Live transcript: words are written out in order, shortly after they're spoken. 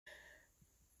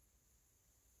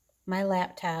My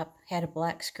laptop had a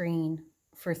black screen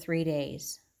for 3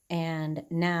 days, and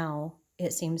now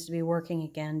it seems to be working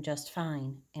again just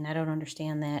fine, and I don't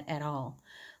understand that at all.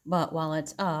 But while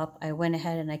it's up, I went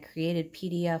ahead and I created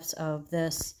PDFs of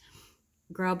this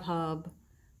Grubhub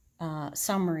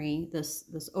summary,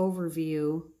 this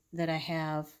overview that I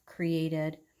have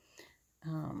created.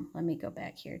 Let me go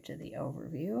back here to the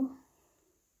overview,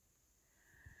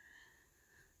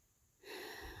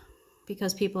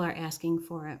 because people are asking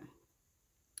for it.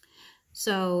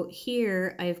 So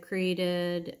here I've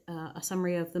created a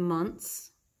summary of the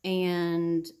months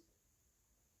and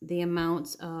the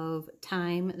amounts of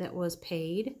time that was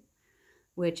paid,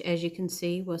 which, as you can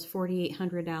see, was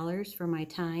 $4,800 for my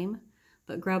time,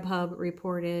 but Grubhub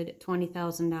reported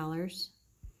 $20,000.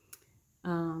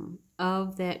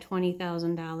 Of that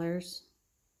 $20,000,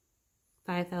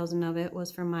 $5,000 of it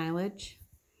was for mileage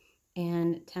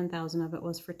and $10,000 of it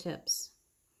was for tips.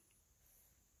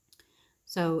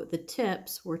 So the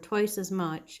tips were twice as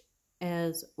much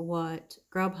as what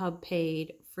Grubhub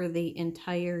paid for the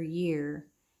entire year,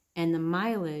 and the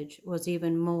mileage was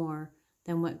even more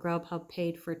than what Grubhub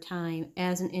paid for time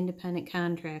as an independent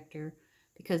contractor,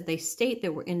 because they state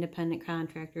that we're independent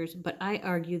contractors, but I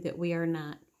argue that we are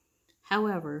not.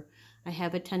 However, I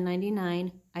have a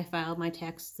 1099, I filed my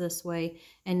taxes this way,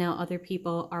 and now other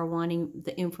people are wanting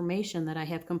the information that I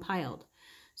have compiled.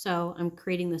 So I'm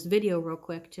creating this video real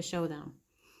quick to show them.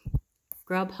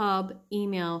 Grubhub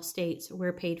email states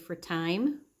we're paid for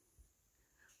time,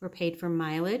 we're paid for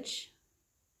mileage,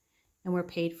 and we're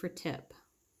paid for tip.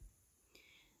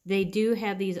 They do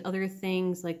have these other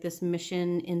things like this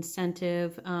mission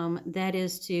incentive. That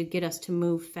is to get us to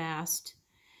move fast.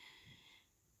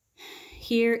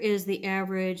 Here is the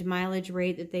average mileage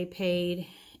rate that they paid,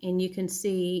 and you can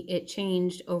see it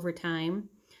changed over time.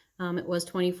 It was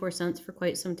 24 cents for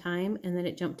quite some time, and then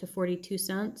it jumped to 42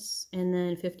 cents, and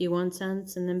then 51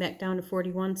 cents, and then back down to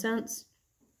 41 cents.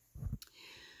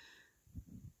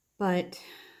 But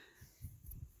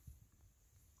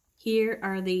here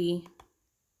are the,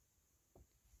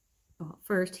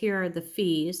 first, here are the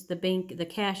fees, the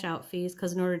cash out fees,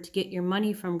 because in order to get your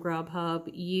money from Grubhub,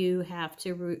 you have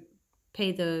to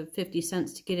pay the 50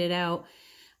 cents to get it out.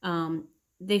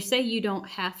 They say you don't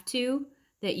have to,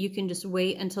 that you can just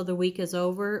wait until the week is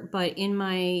over. But in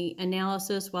my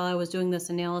analysis, while I was doing this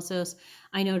analysis,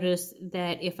 I noticed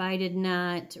that if I did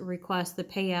not request the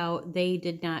payout, they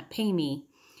did not pay me.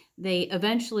 They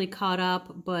eventually caught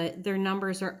up, but their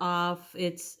numbers are off.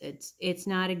 It's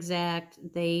not exact.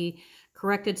 They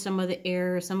corrected some of the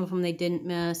errors. Some of them they didn't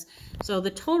miss. So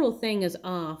the total thing is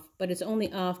off, but it's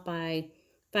only off by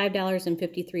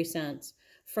 $5.53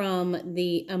 from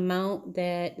the amount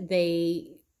that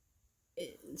they,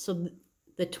 so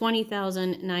the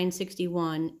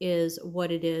 $20,961 is what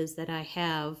it is that I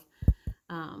have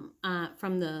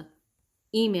from the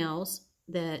emails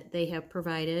that they have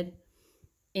provided,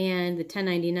 and the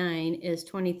 1099 is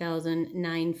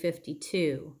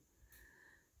 $20,952.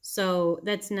 So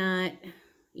that's not,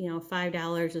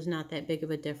 $5 is not that big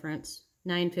of a difference.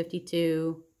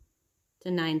 $952 to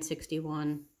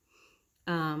 $961.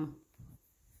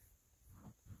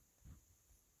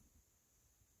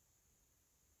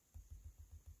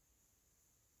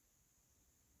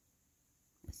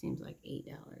 It seems like $8.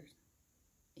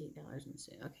 $8.06.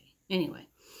 Okay. Anyway,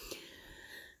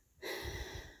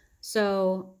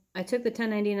 so I took the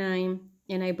 1099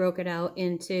 and I broke it out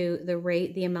into the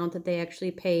rate, the amount that they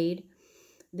actually paid,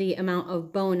 the amount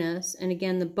of bonus, and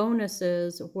again, the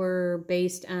bonuses were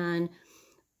based on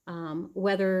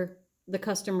whether the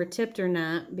customer tipped or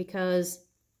not, because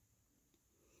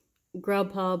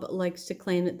Grubhub likes to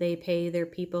claim that they pay their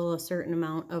people a certain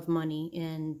amount of money,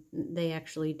 and they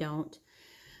actually don't.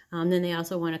 Then they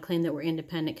also want to claim that we're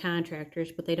independent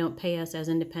contractors, but they don't pay us as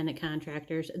independent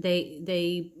contractors.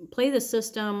 They play the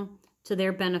system to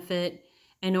their benefit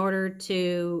in order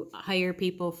to hire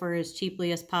people for as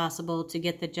cheaply as possible to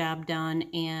get the job done,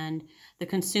 and the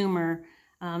consumer,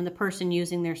 the person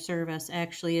using their service,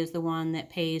 actually is the one that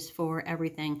pays for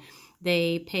everything.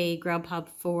 They pay Grubhub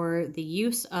for the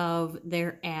use of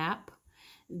their app.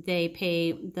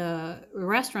 The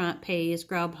restaurant pays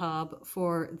Grubhub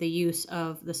for the use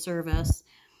of the service.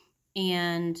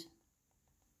 And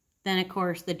then, of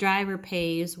course, the driver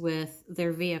pays with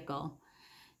their vehicle.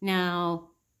 Now,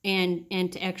 and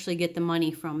to actually get the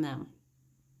money from them.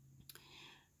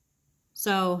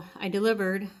 So I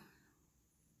delivered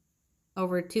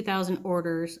over 2,000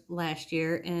 orders last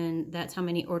year, and that's how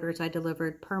many orders I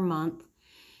delivered per month.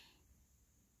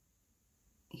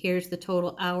 Here's the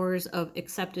total hours of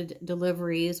accepted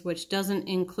deliveries, which doesn't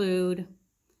include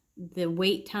the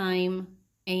wait time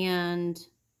and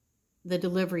the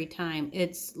delivery time.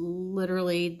 It's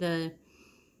literally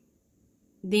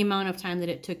the amount of time that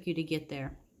it took you to get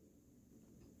there.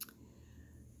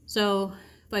 So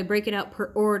if I break it out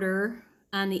per order,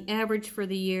 on the average for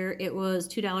the year, it was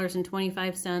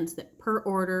 $2.25 per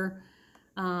order,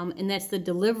 and that's the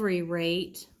delivery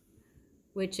rate,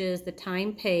 which is the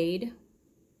time paid,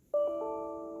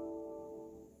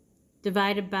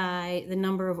 divided by the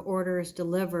number of orders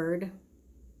delivered,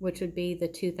 which would be the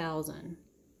 2,000.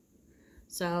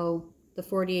 So the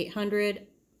 4,800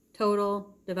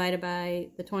 total divided by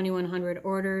the 2,100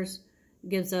 orders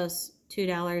gives us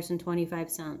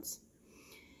 $2.25.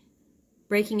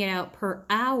 Breaking it out per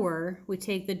hour, we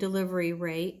take the delivery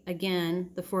rate, again,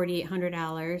 the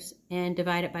 $4,800, and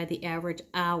divide it by the average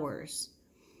hours.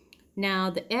 Now,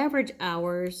 the average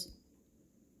hours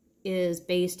is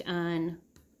based on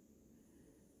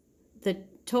the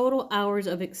total hours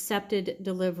of accepted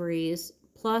deliveries,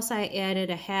 plus I added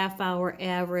a half-hour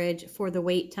average for the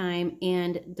wait time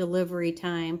and delivery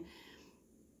time,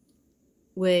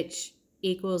 which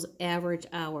equals average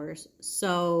hours.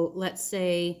 So let's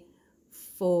say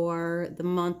for the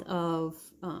month of,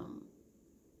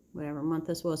 whatever month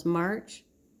this was, March,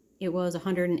 it was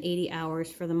 180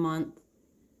 hours for the month.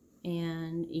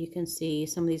 And you can see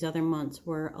some of these other months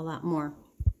were a lot more.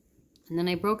 And then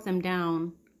I broke them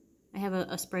down. I have a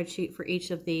spreadsheet for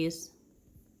each of these.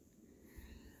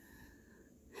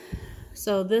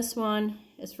 So this one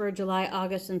is for July,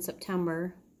 August, and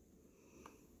September.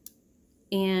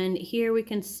 And here we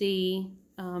can see,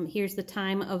 here's the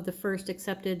time of the first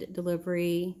accepted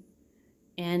delivery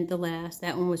and the last.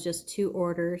 That one was just 2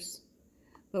 orders.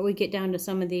 But we get down to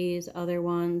some of these other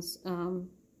ones.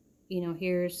 You know,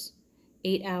 here's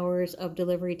 8 hours of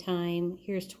delivery time.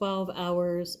 Here's 12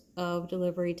 hours of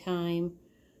delivery time.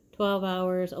 12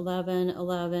 hours, 11,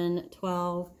 11,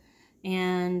 12.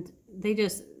 And they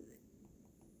just,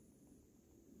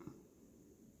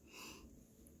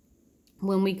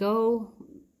 when we go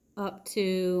up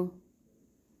to,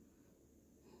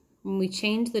 when we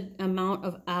change the amount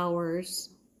of hours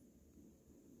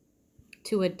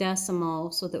to a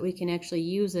decimal so that we can actually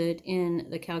use it in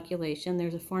the calculation,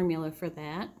 there's a formula for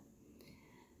that.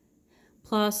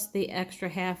 Plus the extra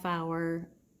half hour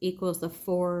equals the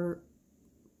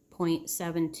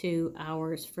 4.72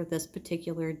 hours for this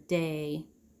particular day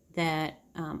that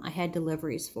I had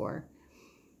deliveries for.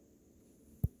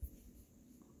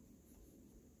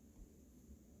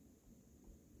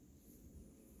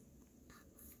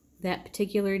 That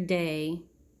particular day,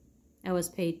 I was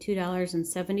paid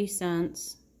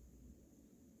 $2.70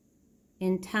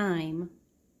 in time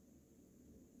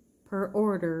per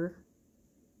order.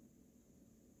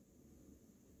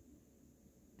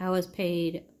 I was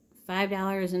paid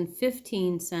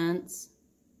 $5.15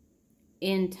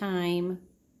 in time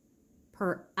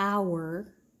per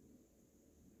hour.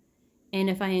 And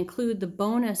if I include the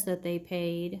bonus that they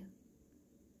paid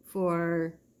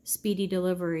for speedy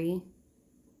delivery,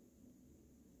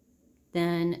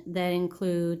 then that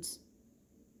includes,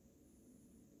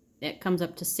 that comes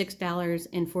up to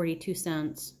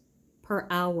 $6.42 per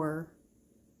hour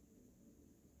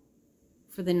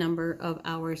for the number of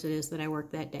hours it is that I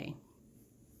worked that day.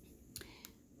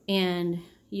 And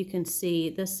you can see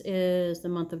this is the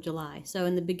month of July. So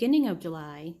in the beginning of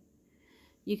July,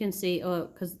 you can see, oh,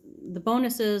 because the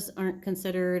bonuses aren't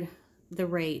considered the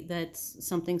rate, that's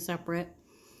something separate.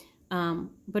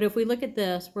 But if we look at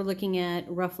this, we're looking at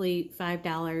roughly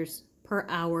 $5 per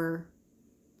hour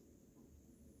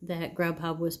that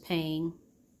Grubhub was paying.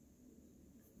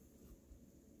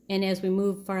 And as we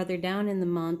move farther down in the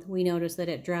month, we notice that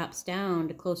it drops down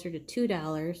to closer to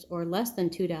 $2 or less than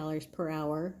 $2 per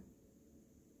hour.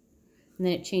 And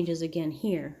then it changes again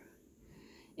here.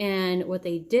 And what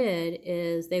they did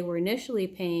is they were initially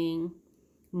paying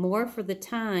more for the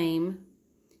time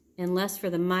and less for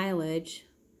the mileage.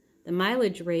 The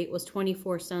mileage rate was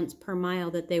 24 cents per mile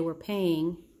that they were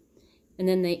paying, and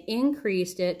then they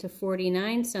increased it to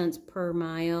 49 cents per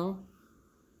mile,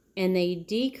 and they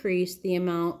decreased the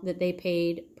amount that they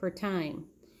paid per time.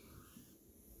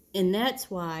 And that's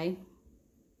why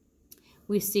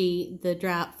we see the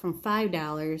drop from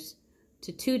 $5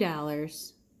 to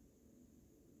 $2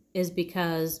 is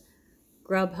because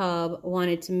Grubhub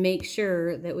wanted to make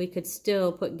sure that we could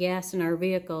still put gas in our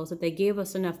vehicles, that they gave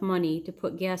us enough money to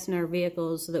put gas in our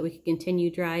vehicles so that we could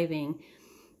continue driving.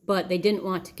 But they didn't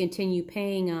want to continue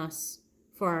paying us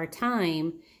for our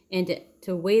time, and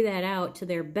to weigh that out to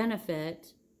their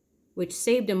benefit, which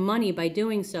saved them money by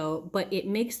doing so, but it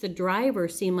makes the driver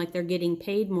seem like they're getting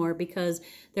paid more because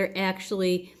they're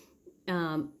actually,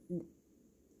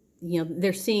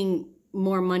 they're seeing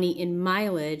more money in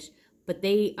mileage, but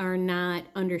they are not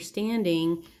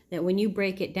understanding that when you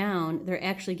break it down, they're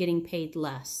actually getting paid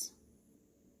less.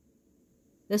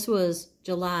 This was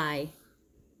July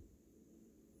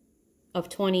of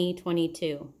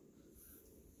 2022.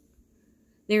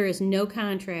 There is no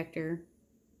contractor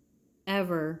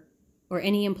ever, or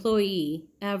any employee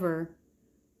ever,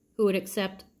 who would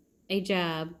accept a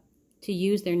job to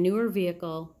use their newer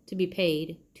vehicle to be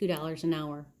paid $2 an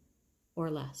hour or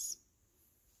less.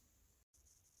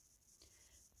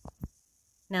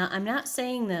 Now, I'm not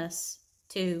saying this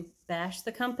to bash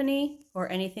the company or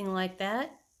anything like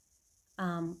that.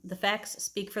 The facts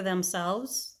speak for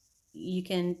themselves. You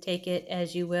can take it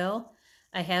as you will.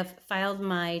 I have filed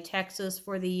my taxes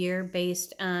for the year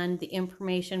based on the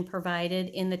information provided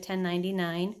in the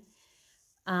 1099.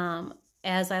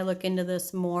 As I look into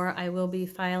this more, I will be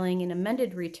filing an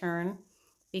amended return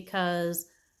because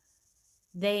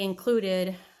they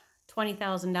included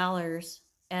 $20,000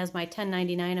 as my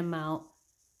 1099 amount,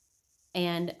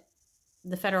 and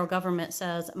the federal government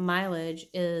says mileage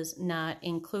is not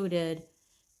included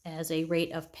as a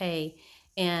rate of pay.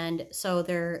 And so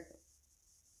they're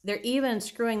even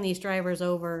screwing these drivers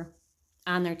over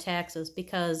on their taxes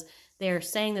because they're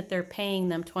saying that they're paying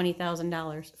them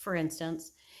 $20,000, for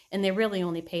instance, and they really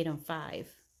only paid them $5,000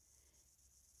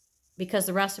 because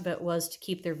the rest of it was to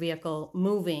keep their vehicle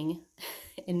moving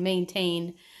and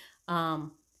maintained,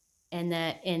 and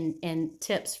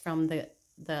tips from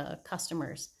the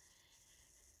customers.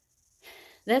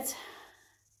 That's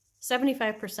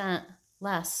 75%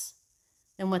 less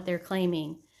than what they're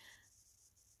claiming.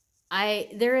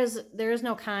 There is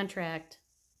no contract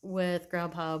with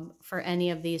Grubhub for any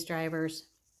of these drivers.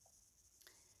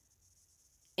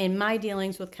 In my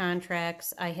dealings with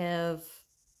contracts, I have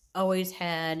always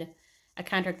had a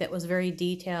contract that was very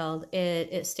detailed.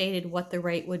 It stated what the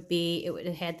rate would be.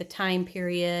 It had the time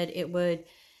period. It would,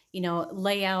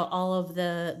 lay out all of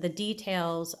the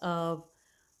details of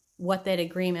what that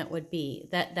agreement would be.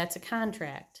 That's a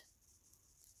contract.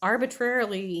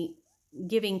 Arbitrarily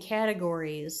giving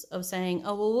categories of saying,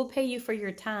 oh, well, we'll pay you for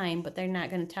your time, but they're not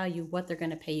going to tell you what they're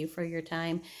going to pay you for your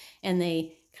time. And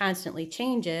they constantly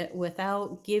change it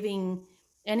without giving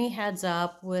any heads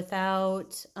up,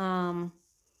 without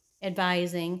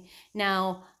advising.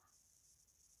 Now,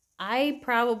 I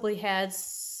probably had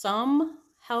some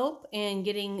help in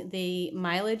getting the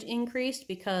mileage increased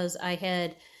because I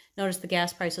had noticed the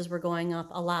gas prices were going up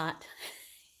a lot.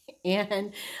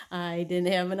 And I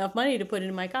didn't have enough money to put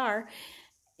in my car.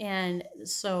 And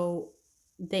so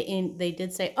they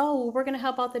did say, oh, we're going to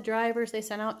help out the drivers. They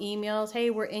sent out emails.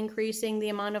 Hey, we're increasing the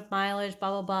amount of mileage,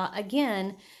 blah, blah, blah.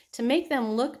 Again, to make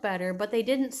them look better, but they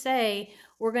didn't say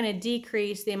we're going to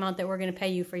decrease the amount that we're going to pay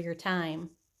you for your time.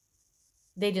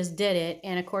 They just did it.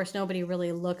 And of course, nobody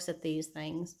really looks at these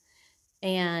things.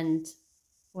 And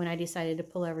when I decided to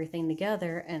pull everything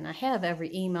together, and I have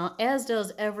every email, as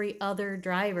does every other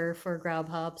driver for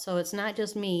Grubhub. So it's not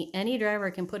just me. Any driver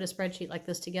can put a spreadsheet like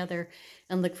this together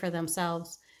and look for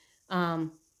themselves.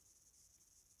 And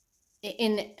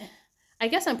I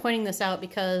guess I'm pointing this out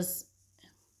because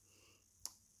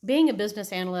being a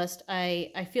business analyst,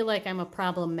 I feel like I'm a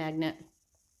problem magnet.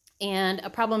 And a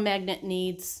problem magnet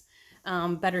needs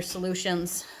better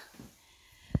solutions,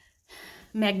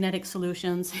 magnetic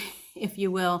solutions, if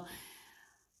you will.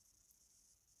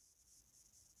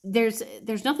 There's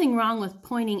nothing wrong with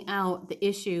pointing out the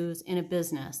issues in a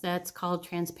business. That's called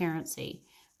transparency.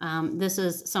 This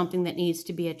is something that needs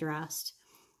to be addressed.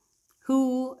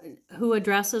 Who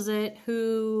addresses it?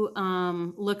 Who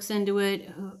looks into it?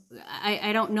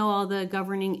 I don't know all the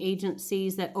governing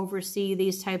agencies that oversee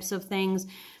these types of things,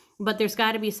 but there's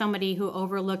got to be somebody who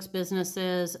overlooks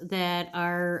businesses that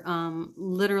are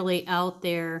literally out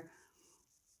there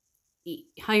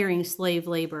hiring slave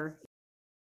labor.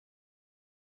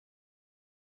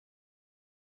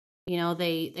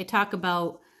 They talk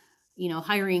about,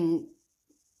 hiring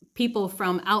people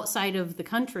from outside of the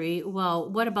country.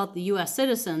 Well, what about the U.S.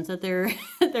 citizens that they're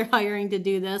hiring to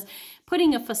do this?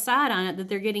 Putting a facade on it that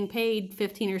they're getting paid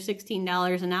 $15 or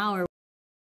 $16 an hour,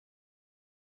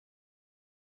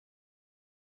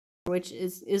 which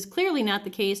is clearly not the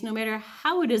case, no matter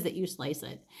how it is that you slice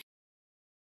it.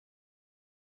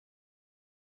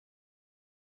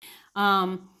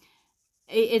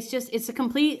 It's a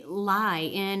complete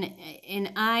lie.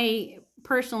 And I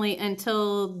personally,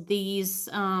 until this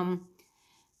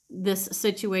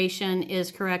situation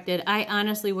is corrected, I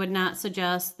honestly would not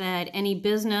suggest that any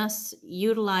business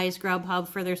utilize Grubhub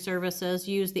for their services,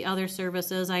 use the other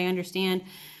services. I understand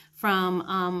from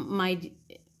my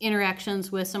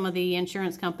interactions with some of the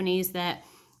insurance companies that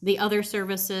The other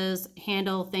services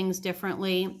handle things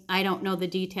differently. I don't know the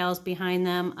details behind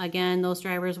them. Again, those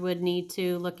drivers would need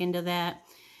to look into that.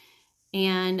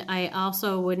 And I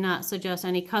also would not suggest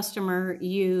any customer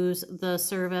use the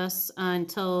service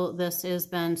until this has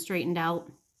been straightened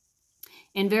out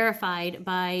and verified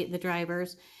by the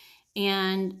drivers.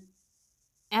 And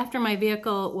after my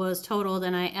vehicle was totaled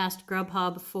and I asked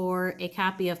Grubhub for a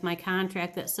copy of my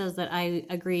contract that says that I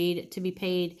agreed to be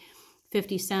paid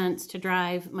 50 cents to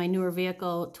drive my newer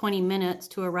vehicle 20 minutes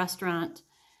to a restaurant,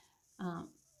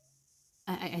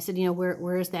 I said, you know,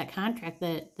 where is that contract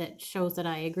that shows that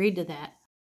I agreed to that?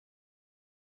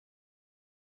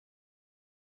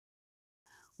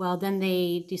 Well, then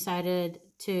they decided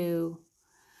to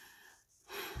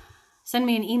send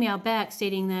me an email back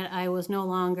stating that I was no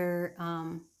longer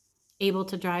able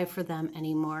to drive for them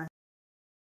anymore.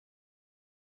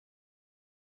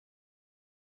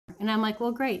 And I'm like,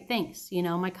 well, great, thanks. You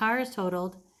know, my car is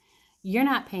totaled. You're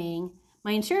not paying.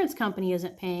 My insurance company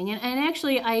isn't paying. And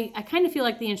actually, I kind of feel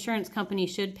like the insurance company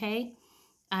should pay.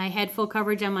 I had full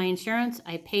coverage on my insurance.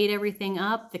 I paid everything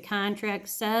up. The contract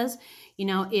says, you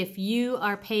know, if you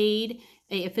are paid,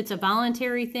 if it's a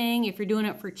voluntary thing, if you're doing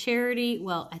it for charity,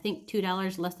 well, I think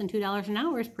 $2, less than $2 an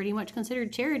hour is pretty much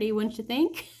considered charity, wouldn't you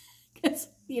think? Because,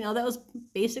 you know, that was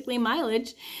basically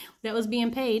mileage that was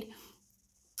being paid.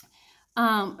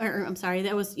 Or I'm sorry,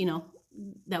 that was, you know,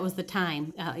 that was the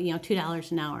time, you know,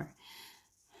 $2 an hour.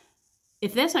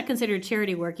 If that's not considered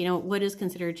charity work, you know, what is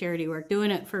considered charity work?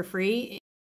 Doing it for free.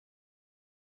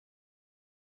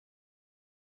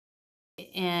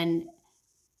 And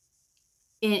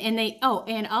they, oh,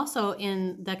 and also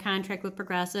in the contract with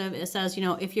Progressive, it says, you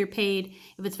know, if you're paid,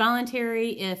 if it's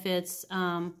voluntary, if it's,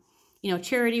 you know,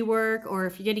 charity work, or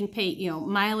if you're getting paid, you know,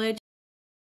 mileage.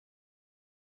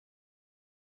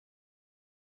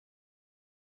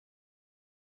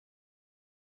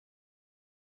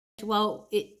 Well,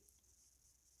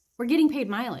 we're getting paid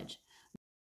mileage.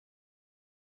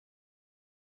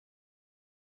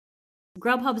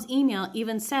 Grubhub's email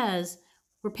even says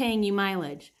we're paying you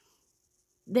mileage.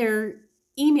 Their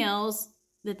emails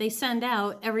that they send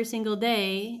out every single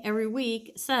day, every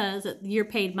week, says that you're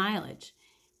paid mileage.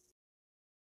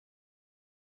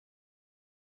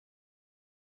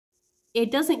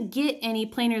 It doesn't get any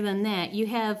plainer than that. You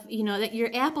have, you know, that you're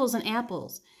apples and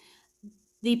apples.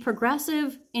 The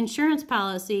Progressive insurance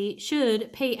policy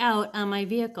should pay out on my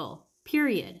vehicle,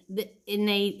 period. And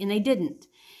they didn't.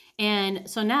 And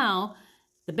so now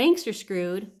the banks are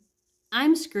screwed.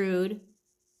 I'm screwed.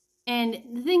 And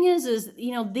the thing is,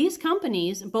 you know, these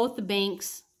companies, both the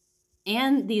banks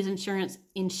and these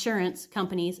insurance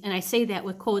companies, and I say that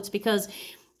with quotes because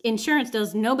insurance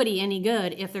does nobody any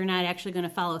good if they're not actually going to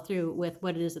follow through with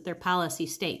what it is that their policy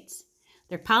states.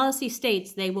 Their policy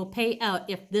states they will pay out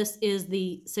if this is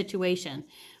the situation.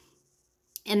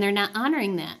 And they're not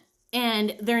honoring that.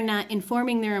 And they're not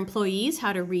informing their employees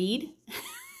how to read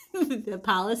the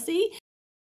policy.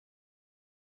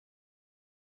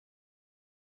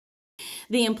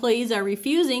 The employees are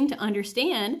refusing to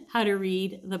understand how to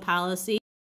read the policy.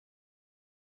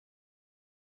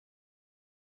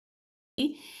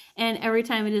 And every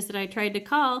time it is that I tried to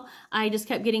call, I just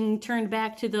kept getting turned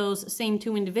back to those same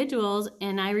two individuals.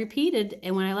 And I repeated,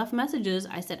 and when I left messages,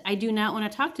 I said, I do not want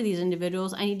to talk to these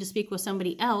individuals. I need to speak with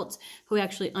somebody else who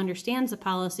actually understands the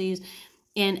policies.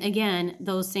 And again,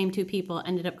 those same two people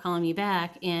ended up calling me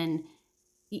back. And,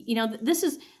 you know, this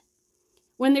is,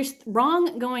 when there's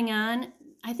wrong going on,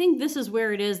 I think this is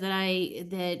where it is that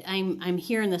I'm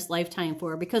here in this lifetime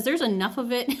for, because there's enough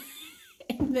of it.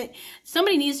 That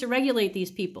somebody needs to regulate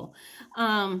these people.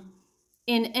 And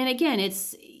again,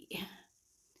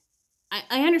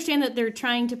 I understand that they're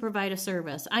trying to provide a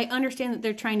service. I understand that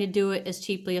they're trying to do it as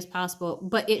cheaply as possible,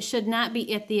 but it should not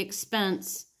be at the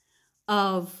expense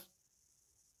of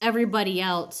everybody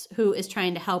else who is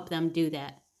trying to help them do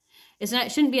that.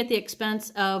 It shouldn't be at the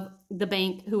expense of the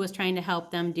bank who is trying to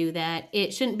help them do that.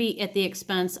 It shouldn't be at the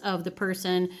expense of the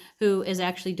person who is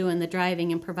actually doing the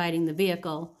driving and providing the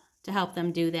vehicle to help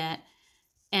them do that,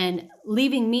 and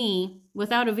leaving me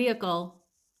without a vehicle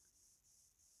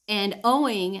and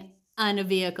owing on a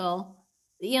vehicle.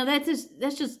 You know, that's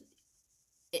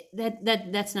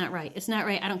not right. It's not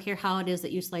right. I don't care how it is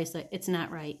that you slice it. It's not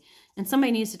right. And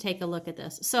somebody needs to take a look at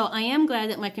this. So I am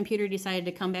glad that my computer decided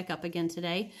to come back up again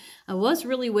today. I was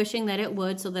really wishing that it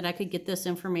would, so that I could get this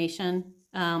information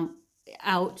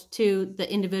out to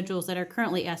the individuals that are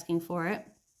currently asking for it.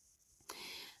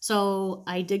 So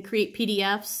I did create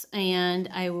PDFs, and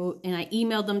I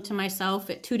emailed them to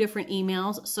myself at 2 different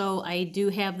emails. So I do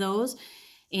have those.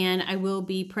 And I will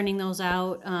be printing those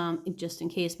out just in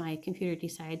case my computer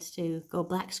decides to go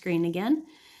black screen again.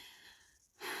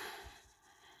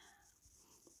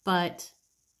 But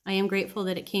I am grateful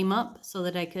that it came up so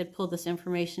that I could pull this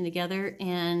information together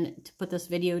and to put this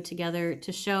video together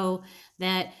to show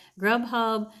that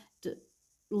Grubhub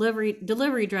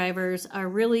delivery drivers are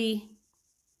really,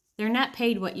 they're not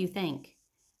paid what you think.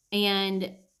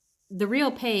 And the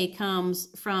real pay comes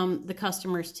from the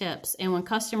customer's tips. And when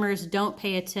customers don't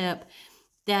pay a tip,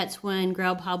 that's when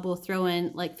Grubhub will throw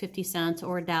in like 50 cents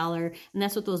or $1. And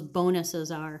that's what those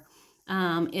bonuses are.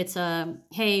 It's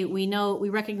hey, we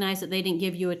recognize that they didn't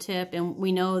give you a tip, and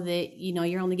we know that, you know,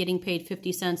 you're only getting paid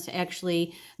 50 cents to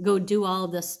actually go do all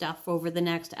of this stuff over the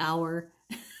next hour.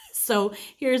 So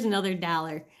here's another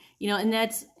 $1, you know, and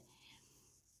that's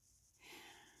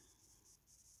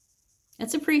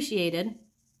appreciated,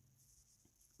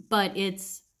 but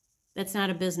that's not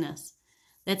a business.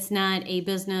 That's not a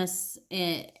business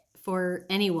for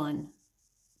anyone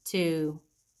to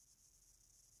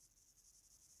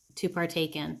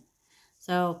partake in.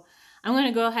 So I'm going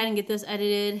to go ahead and get this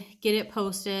edited, get it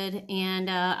posted, and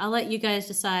I'll let you guys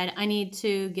decide. I need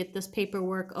to get this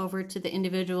paperwork over to the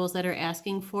individuals that are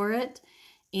asking for it,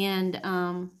 and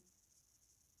I'll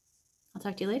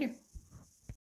talk to you later.